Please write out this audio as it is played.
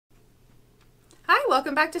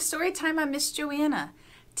welcome back to Storytime. I'm Miss Joanna.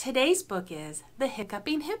 Today's book is The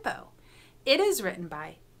Hiccuping Hippo. It is written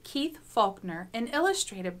by Keith Faulkner and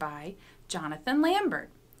illustrated by Jonathan Lambert.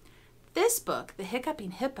 This book, The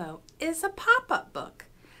Hiccuping Hippo, is a pop-up book.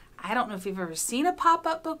 I don't know if you've ever seen a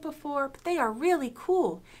pop-up book before, but they are really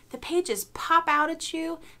cool. The pages pop out at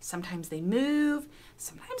you. Sometimes they move,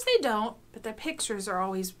 sometimes they don't, but the pictures are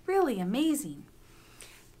always really amazing.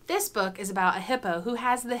 This book is about a hippo who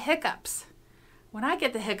has the hiccups. When I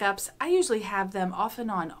get the hiccups, I usually have them off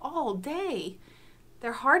and on all day.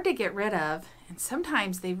 They're hard to get rid of, and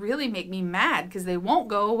sometimes they really make me mad because they won't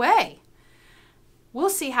go away. We'll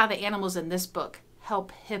see how the animals in this book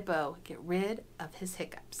help Hippo get rid of his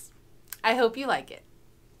hiccups. I hope you like it.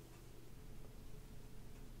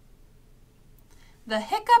 The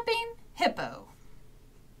Hiccuping Hippo.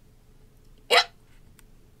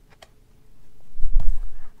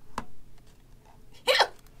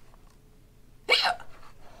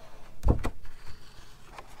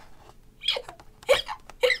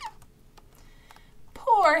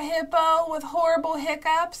 Poor hippo with horrible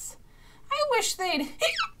hiccups. I wish they'd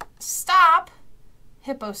stop,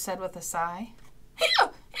 Hippo said with a sigh.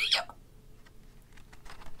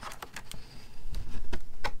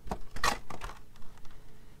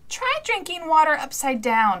 Try drinking water upside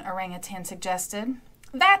down, Orangutan suggested.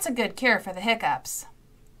 That's a good cure for the hiccups.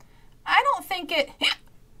 I don't think it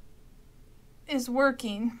is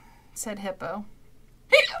working, said Hippo.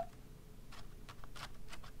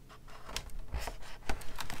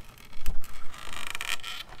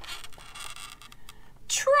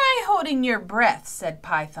 Try holding your breath, said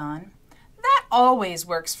Python. That always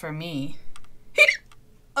works for me.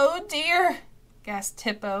 Oh dear, gasped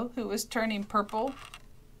Hippo, who was turning purple.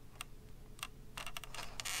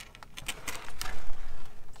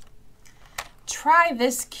 Try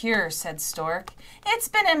this cure, said Stork. It's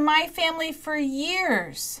been in my family for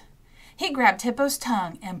years. He grabbed Hippo's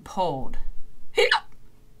tongue and pulled.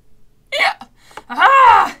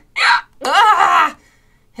 Ah! Ah!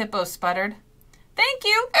 Hippo sputtered. Thank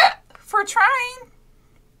you for trying.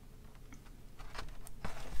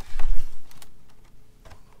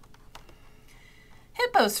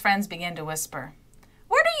 Hippo's friends began to whisper.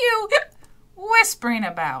 What are you whispering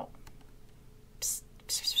about? Psst,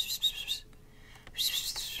 psst, psst,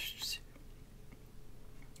 psst.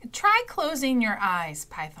 Try closing your eyes,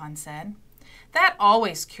 Python said. That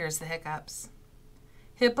always cures the hiccups.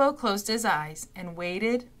 Hippo closed his eyes and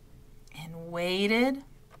waited and waited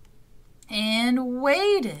and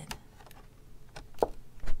waited.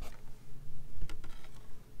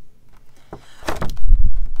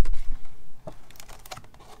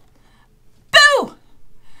 Boo!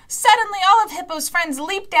 Suddenly all of Hippo's friends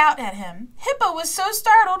leaped out at him. Hippo was so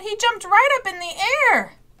startled he jumped right up in the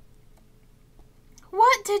air.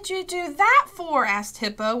 What did you do that for? Asked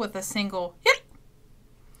Hippo with a single hip.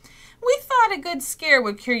 We thought a good scare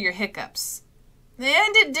would cure your hiccups.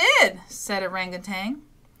 And it did, said Orangutan.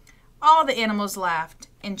 All the animals laughed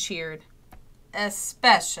and cheered,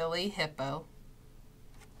 especially Hippo.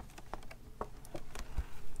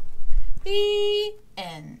 The